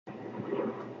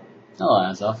Hello,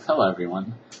 Azov. Hello,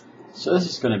 everyone. So this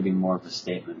is going to be more of a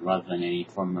statement rather than any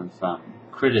form of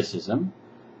criticism.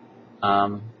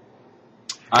 Um,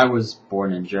 I was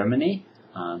born in Germany,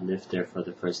 lived there for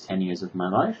the first 10 years of my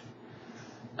life,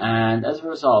 and as a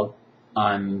result,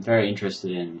 I'm very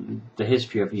interested in the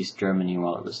history of East Germany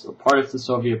while it was still part of the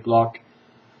Soviet bloc,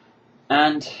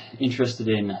 and interested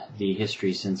in the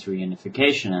history since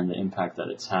reunification and the impact that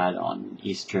it's had on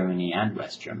East Germany and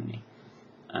West Germany.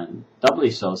 And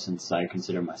doubly so since I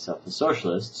consider myself a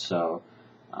socialist, so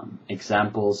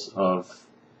examples of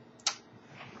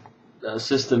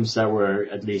systems that were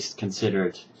at least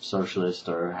considered socialist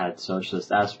or had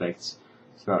socialist aspects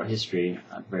throughout history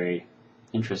are very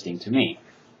interesting to me.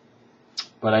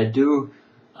 But I do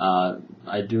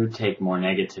take more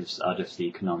negatives out of the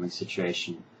economic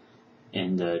situation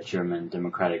in the German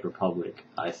Democratic Republic,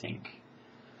 I think.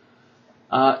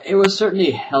 It was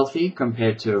certainly healthy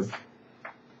compared to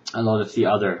a lot of the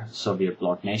other Soviet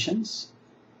bloc nations,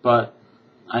 but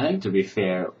I think, to be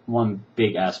fair, one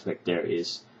big aspect there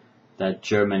is that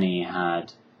Germany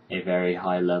had a very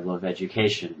high level of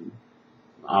education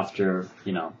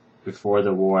before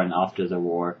the war and after the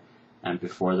war and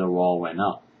before the wall went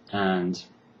up. And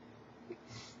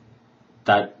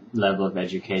that level of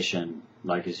education,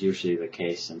 like is usually the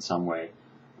case in some way,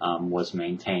 was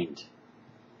maintained.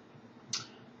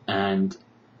 And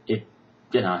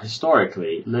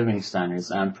historically, living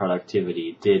standards and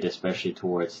productivity did, especially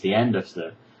towards the end of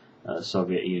the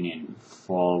Soviet Union,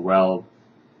 fall well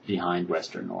behind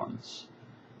Western norms.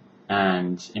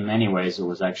 And in many ways, it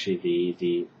was actually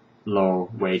the low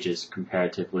wages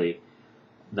comparatively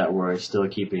that were still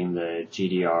keeping the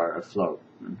GDR afloat,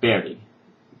 barely,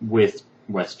 with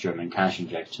West German cash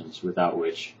injections, without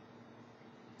which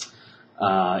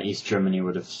East Germany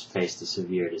would have faced a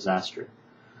severe disaster.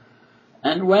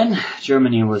 And when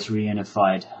Germany was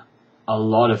reunified, a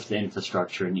lot of the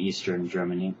infrastructure in Eastern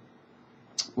Germany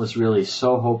was really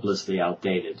so hopelessly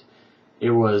outdated.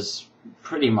 It was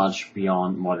pretty much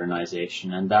beyond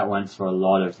modernization, and that went for a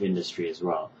lot of industry as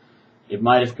well. It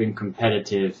might have been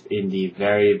competitive in the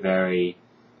very, very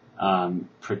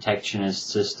protectionist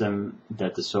system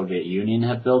that the Soviet Union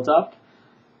had built up,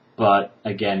 but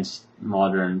against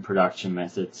modern production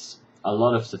methods, a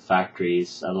lot of the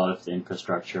factories, a lot of the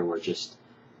infrastructure were just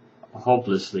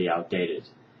hopelessly outdated.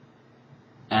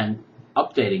 And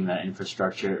updating that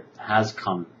infrastructure has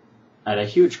come at a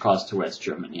huge cost to West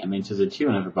Germany. I mean, to the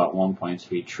tune of about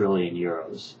 1.3 trillion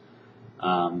euros,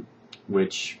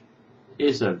 which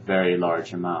is a very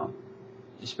large amount,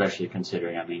 especially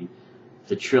considering,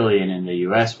 the trillion in the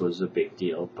US was a big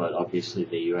deal, but obviously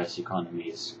the US economy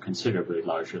is considerably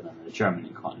larger than the German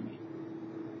economy.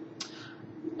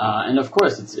 And of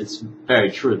course, it's very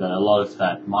true that a lot of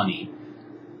that money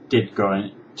did go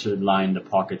in to line the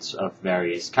pockets of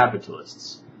various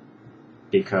capitalists,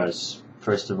 because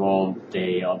first of all,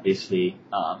 they obviously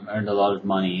earned a lot of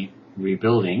money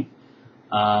rebuilding,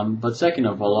 but second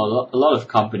of all, a lot of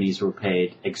companies were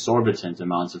paid exorbitant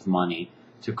amounts of money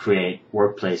to create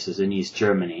workplaces in East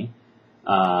Germany,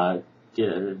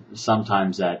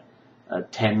 sometimes at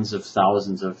tens of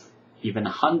thousands of, even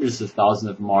hundreds of thousands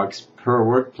of marks per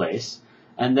workplace,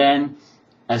 and then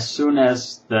as soon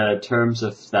as the terms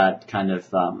of that kind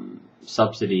of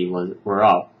subsidy were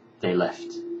up, they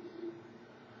left.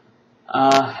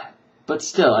 But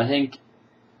still, I think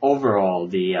overall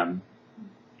the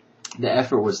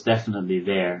effort was definitely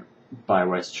there by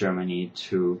West Germany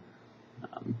to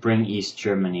bring East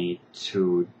Germany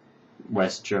to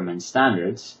West German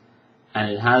standards,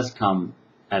 and it has come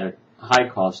at a high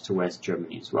cost to West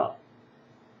Germany as well.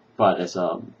 But as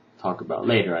I'll talk about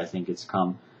later, I think it's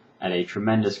come at a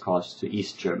tremendous cost to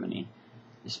East Germany,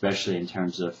 especially in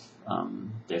terms of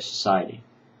their society.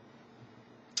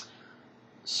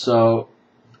 So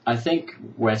I think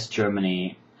West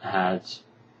Germany had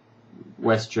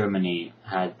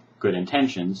good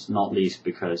intentions, not least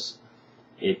because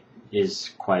it is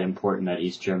quite important that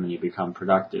East Germany become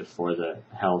productive for the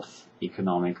health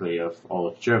economically of all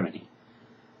of Germany.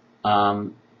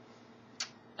 And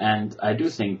I do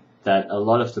think that a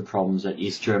lot of the problems that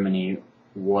East Germany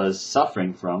was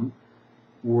suffering from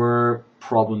were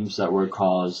problems that were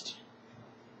caused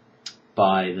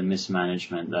by the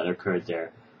mismanagement that occurred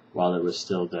there while it was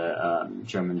still the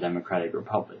German Democratic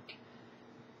Republic.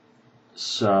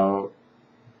 So,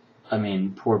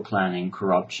 poor planning,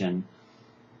 corruption,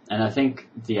 and I think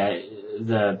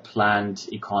the planned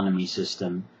economy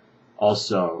system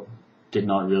also did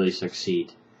not really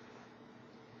succeed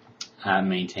at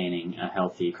maintaining a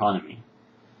healthy economy.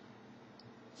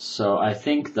 So I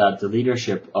think that the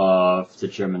leadership of the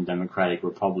German Democratic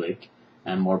Republic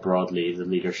and more broadly the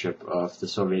leadership of the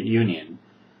Soviet Union,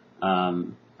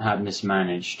 had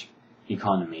mismanaged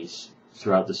economies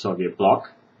throughout the Soviet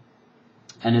bloc,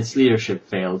 and its leadership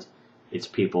failed its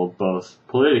people both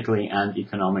politically and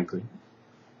economically.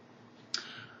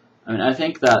 I mean, I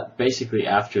think that basically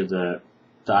after the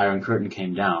Iron Curtain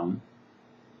came down,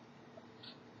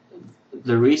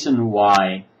 the reason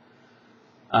why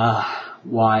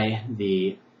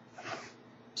the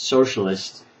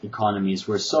socialist economies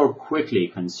were so quickly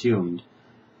consumed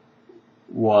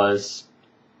was,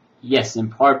 yes, in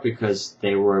part because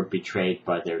they were betrayed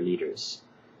by their leaders.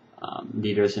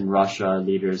 Leaders in Russia,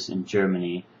 leaders in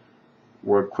Germany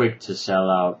were quick to sell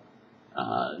out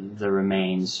the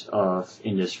remains of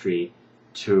industry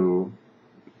to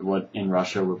what in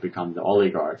Russia would become the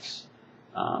oligarchs,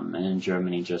 and in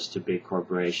Germany just to big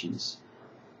corporations.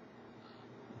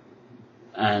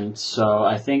 And so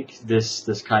I think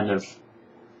this kind of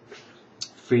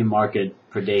free market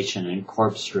predation and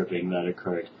corpse stripping that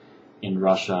occurred in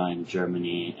Russia and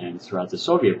Germany and throughout the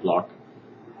Soviet bloc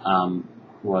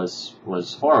was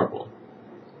horrible.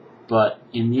 But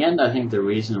in the end, I think the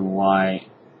reason why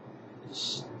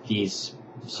these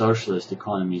socialist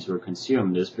economies were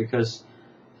consumed is because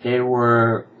they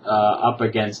were up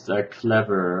against a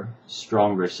cleverer,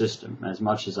 stronger system, as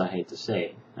much as I hate to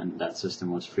say, and that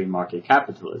system was free market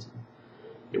capitalism.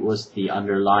 It was the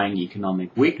underlying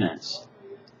economic weakness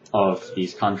of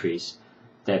these countries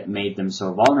that made them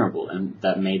so vulnerable and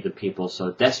that made the people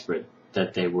so desperate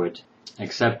that they would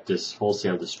accept this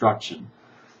wholesale destruction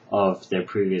of their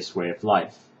previous way of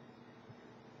life.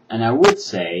 And I would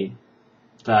say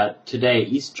that today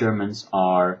East Germans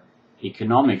are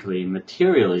economically,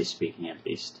 materially speaking at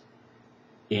least,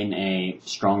 in a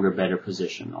stronger, better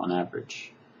position on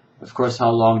average. Of course, how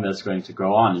long that's going to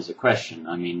go on is a question.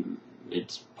 I mean,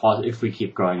 if we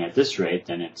keep going at this rate,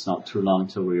 then it's not too long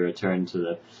till we return to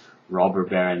the robber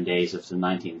baron days of the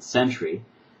 19th century,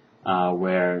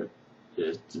 where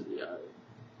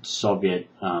Soviet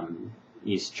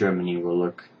East Germany will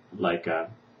look like a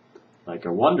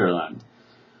wonderland.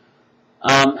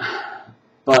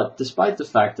 But despite the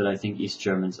fact that I think East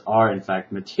Germans are in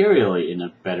fact materially in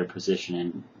a better position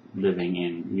in living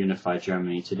in unified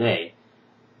Germany today,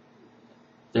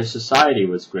 their society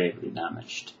was gravely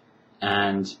damaged.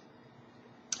 And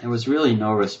there was really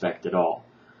no respect at all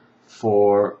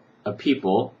for a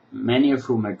people, many of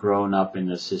whom had grown up in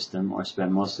the system or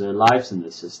spent most of their lives in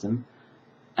the system,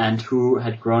 and who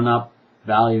had grown up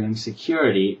valuing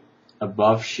security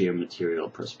above sheer material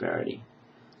prosperity.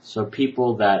 So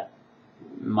people that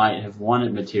might have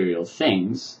wanted material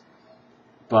things,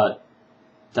 but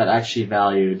that actually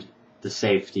valued the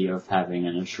safety of having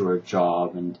an assured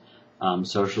job and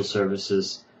social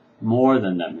services more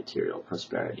than that material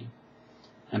prosperity.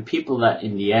 And people that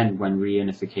in the end, when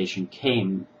reunification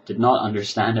came, did not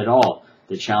understand at all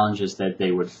the challenges that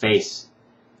they would face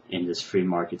in this free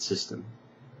market system.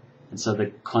 And so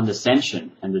the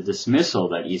condescension and the dismissal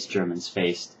that East Germans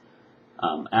faced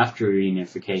after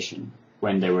reunification,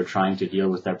 when they were trying to deal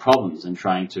with their problems and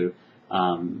trying to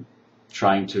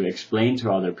explain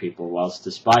to other people, whilst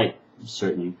despite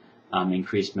certain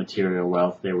increased material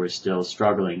wealth, they were still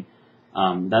struggling.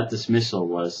 That dismissal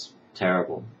was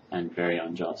terrible and very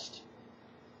unjust.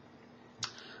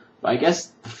 But I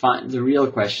guess the real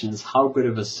question is, how good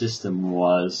of a system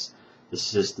was the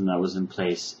system that was in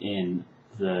place in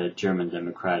the German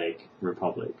Democratic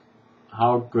Republic?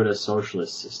 How good a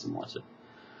socialist system was it?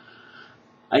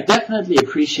 I definitely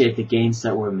appreciate the gains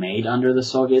that were made under the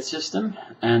Soviet system,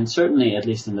 and certainly, at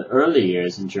least in the early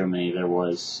years in Germany,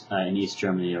 in East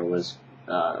Germany, there was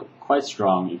quite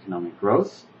strong economic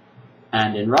growth.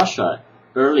 And in Russia,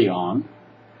 early on,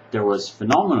 there was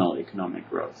phenomenal economic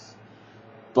growth.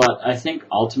 But I think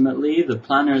ultimately the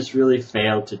planners really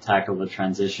failed to tackle the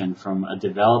transition from a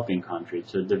developing country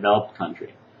to a developed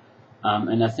country.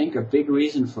 And I think a big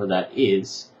reason for that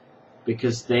is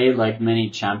because they, like many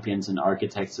champions and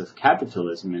architects of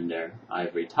capitalism in their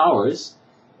ivory towers,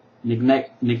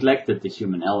 neglected the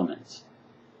human element.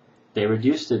 They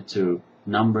reduced it to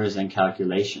numbers and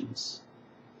calculations.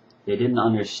 They didn't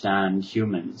understand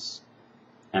humans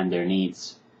and their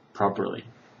needs properly.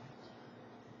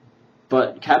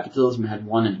 But capitalism had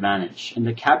one advantage. In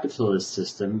the capitalist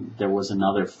system, there was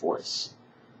another force.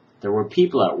 There were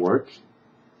people at work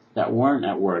that weren't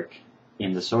at work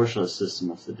in the socialist system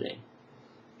of the day.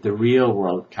 The real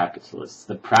world capitalists,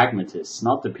 the pragmatists,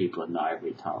 not the people in the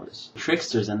ivory towers. The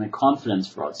tricksters and the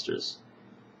confidence fraudsters,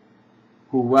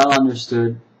 who well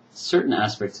understood certain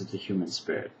aspects of the human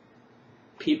spirit.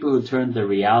 People who turned the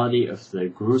reality of the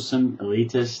gruesome,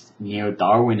 elitist,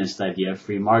 neo-Darwinist idea of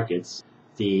free markets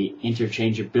the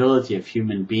interchangeability of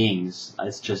human beings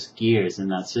as just gears in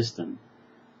that system,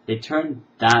 they turned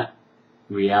that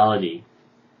reality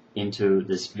into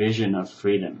this vision of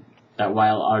freedom that,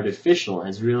 while artificial,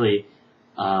 has really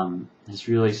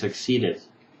succeeded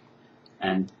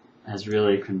and has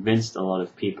really convinced a lot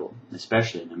of people,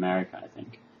 especially in America, I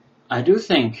think. I do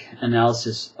think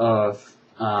analysis of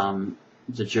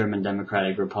the German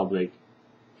Democratic Republic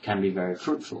can be very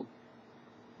fruitful.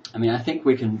 I mean, I think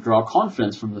we can draw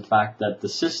confidence from the fact that the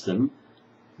system,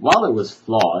 while it was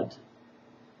flawed,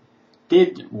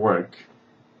 did work.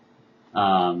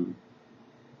 And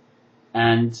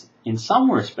in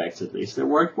some respects, at least, it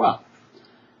worked well.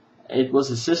 It was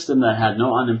a system that had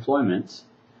no unemployment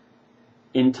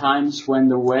in times when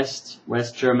the West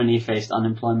Germany faced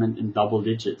unemployment in double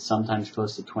digits, sometimes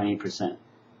close to 20%.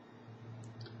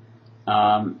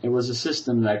 It was a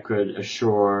system that could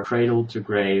assure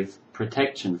cradle-to-grave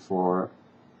protection for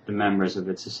the members of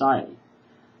its society.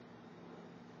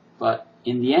 But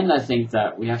in the end, I think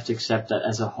that we have to accept that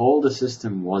as a whole, the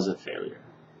system was a failure.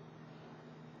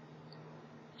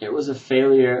 It was a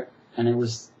failure, and it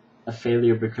was a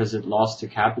failure because it lost to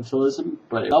capitalism,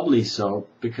 but doubly so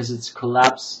because its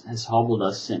collapse has hobbled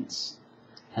us since,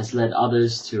 has led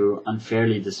others to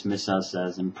unfairly dismiss us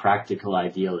as impractical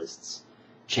idealists,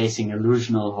 chasing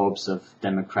illusional hopes of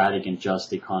democratic and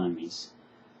just economies.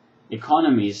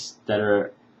 Economies that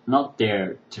are not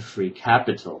there to free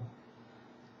capital,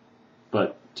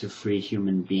 but to free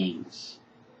human beings.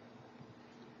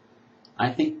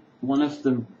 I think one of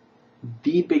the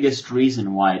biggest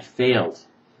reason why it failed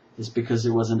is because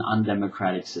it was an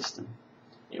undemocratic system.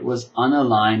 It was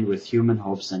unaligned with human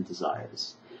hopes and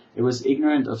desires. It was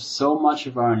ignorant of so much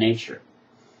of our nature.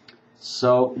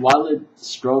 So while it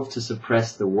strove to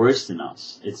suppress the worst in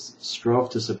us, it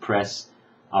strove to suppress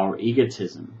our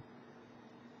egotism,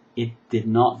 it did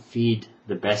not feed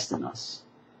the best in us.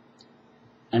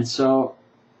 And so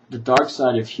the dark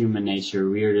side of human nature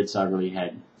reared its ugly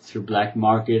head through black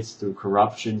markets, through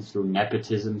corruption, through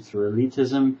nepotism, through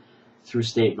elitism, through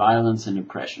state violence and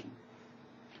oppression.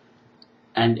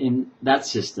 And in that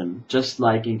system, just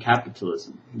like in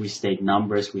capitalism, we stayed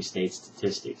numbers, we stayed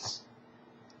statistics.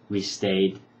 We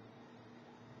stayed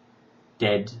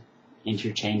dead,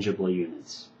 interchangeable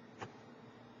units.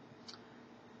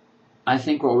 I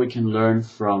think what we can learn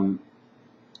from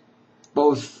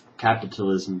both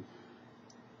capitalism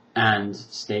and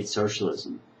state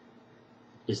socialism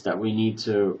is that we need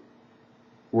to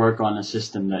work on a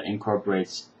system that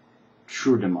incorporates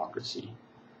true democracy,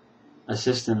 a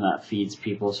system that feeds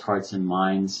people's hearts and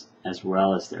minds as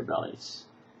well as their bellies.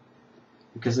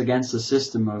 Because against a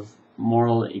system of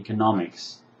moral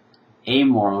economics,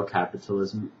 amoral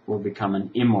capitalism will become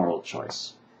an immoral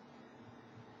choice.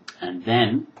 And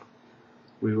then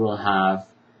we will have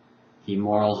the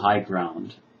moral high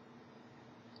ground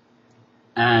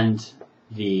and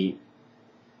the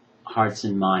hearts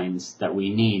and minds that we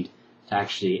need to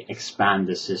actually expand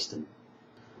the system.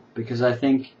 Because I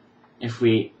think if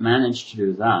we manage to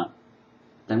do that,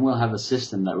 then we'll have a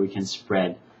system that we can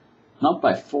spread not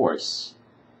by force,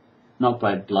 not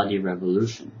by bloody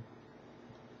revolution,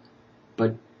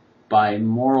 but by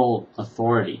moral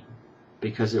authority,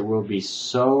 because it will be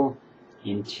so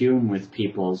in tune with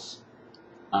people's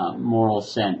moral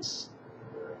sense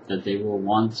that they will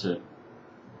want to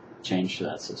change to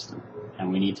that system.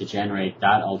 And we need to generate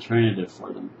that alternative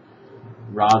for them,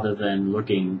 rather than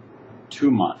looking too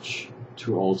much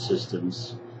to old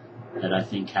systems that I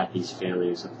think had these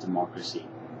failures of democracy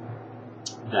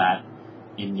that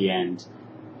in the end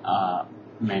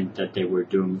meant that they were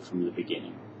doomed from the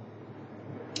beginning.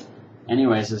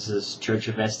 Anyways, this is Church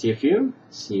of STFU.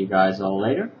 See you guys all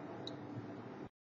later.